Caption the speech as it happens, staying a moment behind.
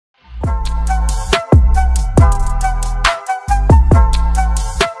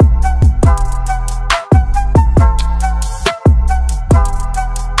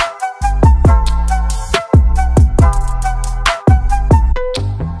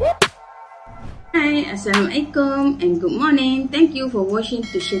Hi, Assalamualaikum and good morning. Thank you for watching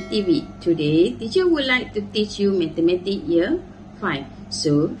Tuition TV. Today, teacher would like to teach you Mathematics Year 5.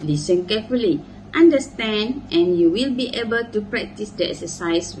 So, listen carefully, understand, and you will be able to practice the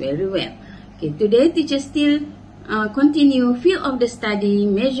exercise very well. Okay, today teacher still continue field of the study,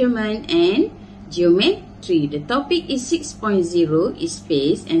 measurement and geometry. The topic is 6.0 is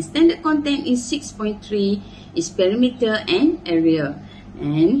space and standard content is 6.3 is perimeter and area.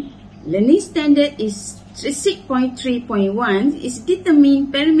 And learning standard is 6.3.1 is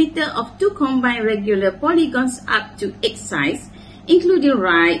determine perimeter of two combined regular polygons up to X size, including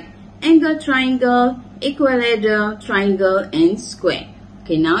right angle triangle, equilateral triangle and square.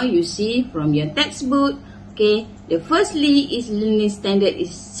 Okay, now you see from your textbook, okay, the firstly is learning standard is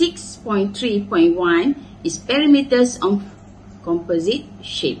 6.3.1 is perimeters of composite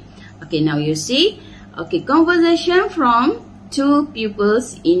shape. Okay, now you see, okay, conversation from two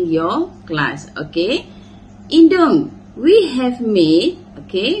pupils in your class. Okay, Indong, we have made,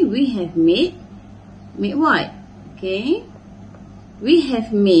 okay, what? Okay, we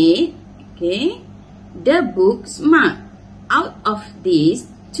have made, okay, the books mark out of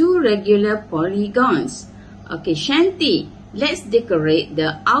these two regular polygons. Okay, Shanti, let's decorate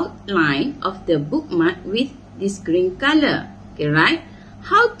the outline of the bookmark with this green color. Okay, right?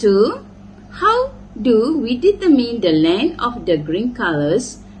 How do we determine the length of the green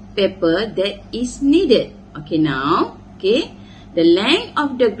colors paper that is needed? Okay, now, okay, the length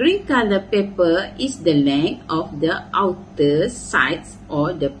of the green color paper is the length of the outer sides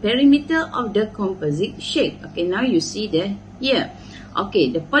or the perimeter of the composite shape. Okay, now you see the here.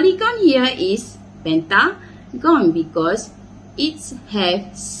 Okay, the polygon here is pentagon because it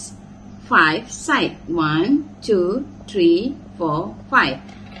has 5 sides. 1, 2, 3, 4, 5.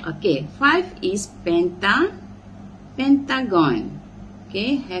 Okay, 5 is pentagon.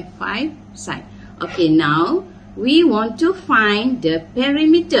 Okay, have 5 sides. Okay, now we want to find the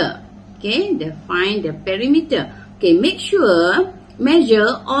perimeter. Okay, find the perimeter. Okay, make sure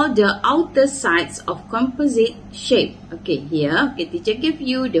measure all the outer sides of composite shape. Okay, here, okay, teacher give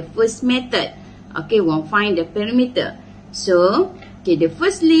you the first method. Okay, we'll find the perimeter. So, okay, the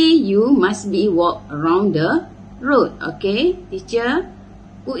firstly you must be walk around the road. Okay, teacher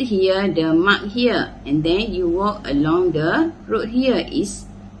put here the mark here and then you walk along the road here is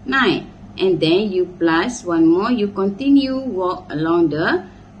 9 and then you plus one more, you continue walk along the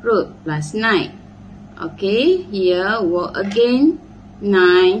road plus 9. Okay, here walk again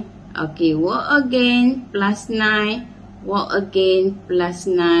 9. Okay, walk again plus 9, walk again plus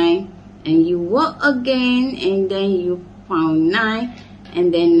 9 and you walk again and then you found 9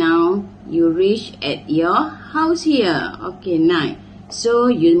 and then now you reach at your house here. Okay, 9.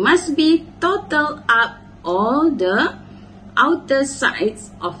 So, you must be total up all the outer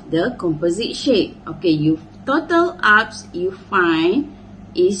sides of the composite shape. Okay, you total ups you find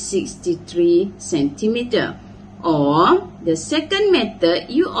is 63 centimeter. Or, the second method,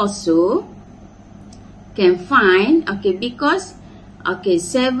 you also can find, okay, because, okay,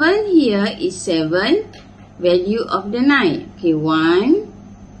 7 here is 7 value of the 9. Okay, 1,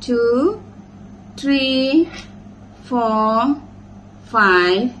 2, 3, 4,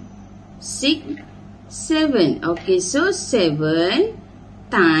 5, 6, 7. Okay, so 7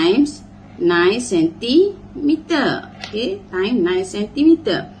 times 9 centimeter. Okay, times 9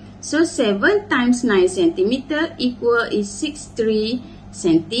 centimeter. So 7 times 9 centimeter equal is 63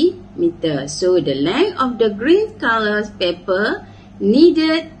 centimeter. So the length of the green color paper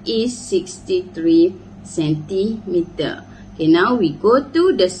needed is 63 centimeter. Okay, now we go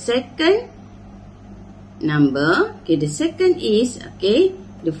to the second number. Okay, the second is, okay,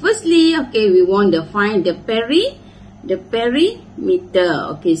 the firstly, okay, we want to find the perimeter.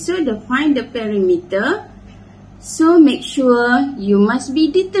 Okay, so to find the perimeter, so make sure you must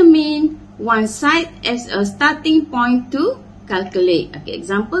be determine one side as a starting point to calculate. Okay,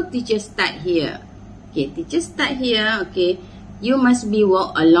 example, teacher start here. Okay, teacher start here. Okay, you must be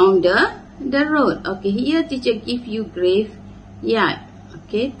walk along the road. Okay, here teacher give you graveyard.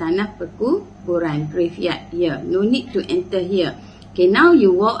 Okay, tanah perkuburan, graveyard here. No need to enter here. Okay, now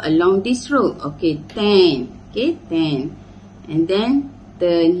you walk along this road. Okay, 10. Okay, 10. And then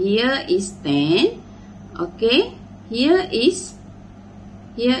turn here is 10. Okay, here is.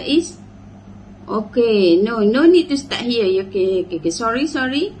 Okay, no need to start here. Okay, sorry.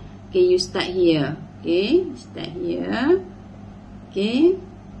 Okay, you start here. Okay, start here. Okay,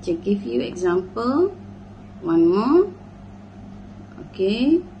 just give you example. One more.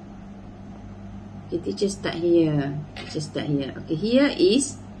 Okay. Okay, teacher start here. Okay, here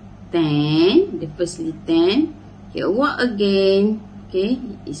is 10. The firstly 10. Okay, walk again. Okay,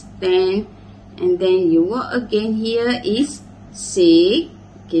 it's 10. and then you walk again. Here is 6.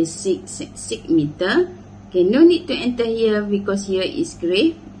 Okay, 6 meter. Okay, no need to enter here because here is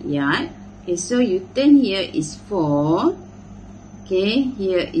graveyard. Okay, so you turn here is 4. Okay,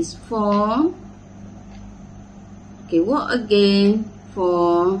 here is 4. Okay, walk again.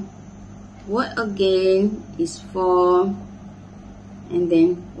 4. Walk again is 4. And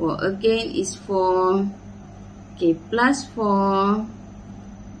then walk again is 4. Okay, plus 4.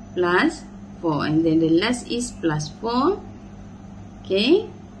 Plus 4. And then the last is plus 4. Okay,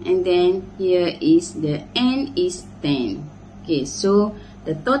 and then here is the end is 10. Okay, so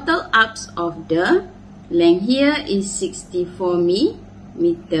the total ups of the length here is 64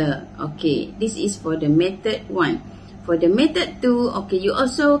 meter. Okay, this is for the method 1. For the method 2, okay, you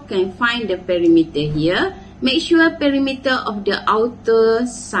also can find the perimeter here. Make sure perimeter of the outer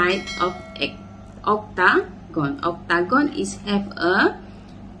side of octagon. Octagon is have a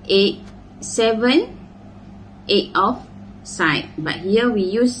 7 of side, but here we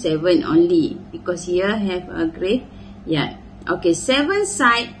use 7 only because here have a graveyard. Okay, 7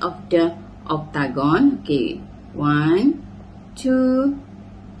 side of the octagon. Okay, 1, 2,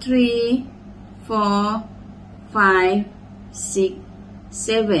 3, 4, 5, 6,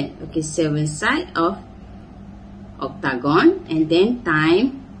 7. Okay, 7 side of octagon, and then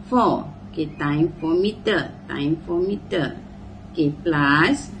time 4. Okay, time 4 meter. Time 4 meter. Okay,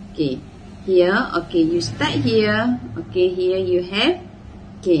 plus. Okay, here. Okay, you start here. Okay, here you have.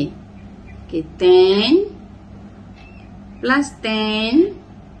 Okay, 10 plus 10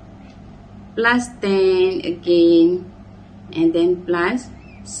 plus 10 again, and then plus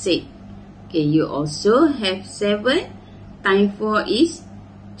 6. Okay, you also have 7 times 4 is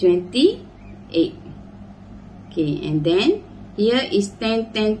 28. Okay, and then here is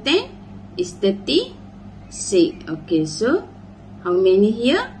 10, 10, 10 is 36. Okay, so how many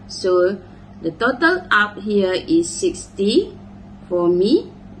here? So the total up here is 64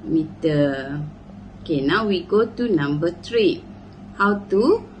 meter. Okay, now we go to number 3. How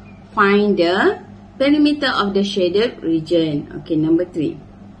to find the perimeter of the shaded region. Okay, number 3.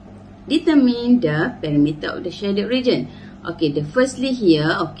 Determine the perimeter of the shaded region. Okay, the firstly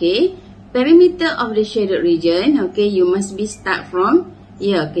here, okay, perimeter of the shaded region, okay, you must be start from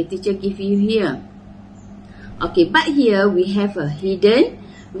here. Okay, teacher give you here. Okay, but here we have a hidden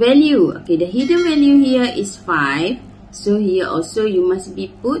value. Okay, the hidden value here is 5. So here also you must be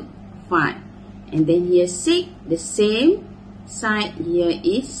put 5. And then here 6, the same side here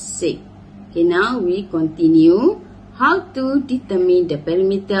is 6. Okay, now we continue. How to determine the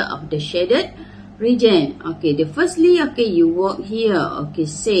perimeter of the shaded region. Okay, the firstly, okay, you walk here. Okay,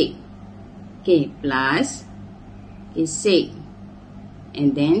 6. Okay, plus. Okay, 6.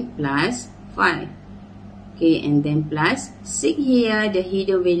 And then plus 5. Okay, and then plus 6 here. The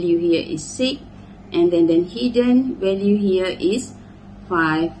hidden value here is 6. And then the hidden value here is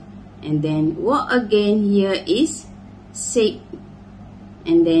 5. And then walk again here is 6.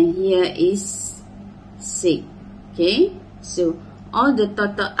 And then here is 6. Okay, so all the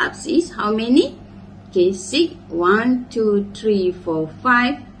total ups is how many? Okay, 6. 1, 2, 3, 4,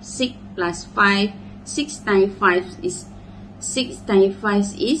 5. 6 plus 5. 6 times 5 is 6 times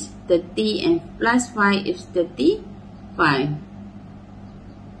 5 is 30, and plus 5 is 35.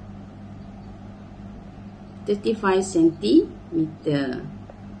 35 centimeter.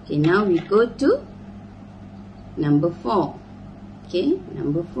 Okay, now we go to number 4. Okay,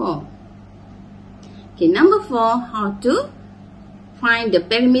 number 4. Okay, number 4, how to find the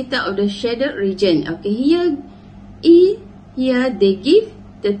perimeter of the shaded region. Okay, here they give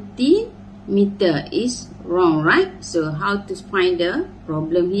 13 meter is wrong, right? So how to find the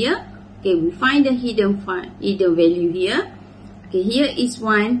problem here? Okay, we find the hidden value here. Okay, here is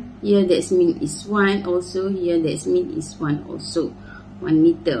 1. Here that means is 1 also. Here that means is 1 also. 1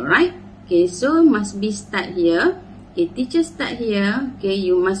 meter, right? Okay, so must be start here. Okay, teacher start here. Okay,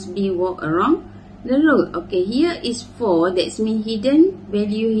 you must be walk around the road. Okay, here is 4. That means hidden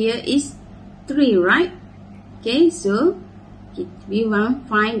value here is 3, right? Okay, so we want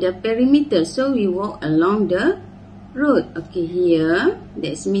find the perimeter. So we walk along the road. Okay, here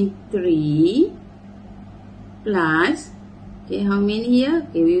that means 3 plus. Okay, how many here?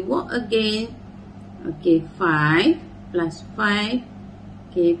 Okay, we walk again. Okay, 5 plus 5.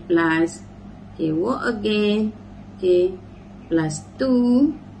 Okay, plus. Okay, walk again. Okay, plus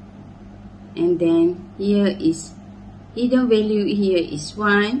 2. And then here is hidden value here is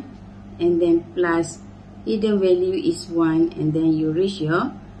 1, and then plus hidden value is 1, and then you reach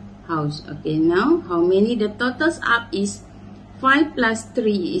your house. Okay, now how many? The totals up is 5 plus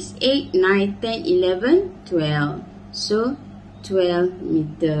 3 is 8, 9, 10, 11, 12. So 12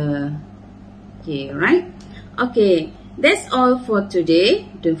 meter. Okay, right? Okay, that's all for today.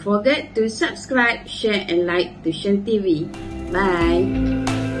 Don't forget to subscribe, share and like Tuition TV. Bye.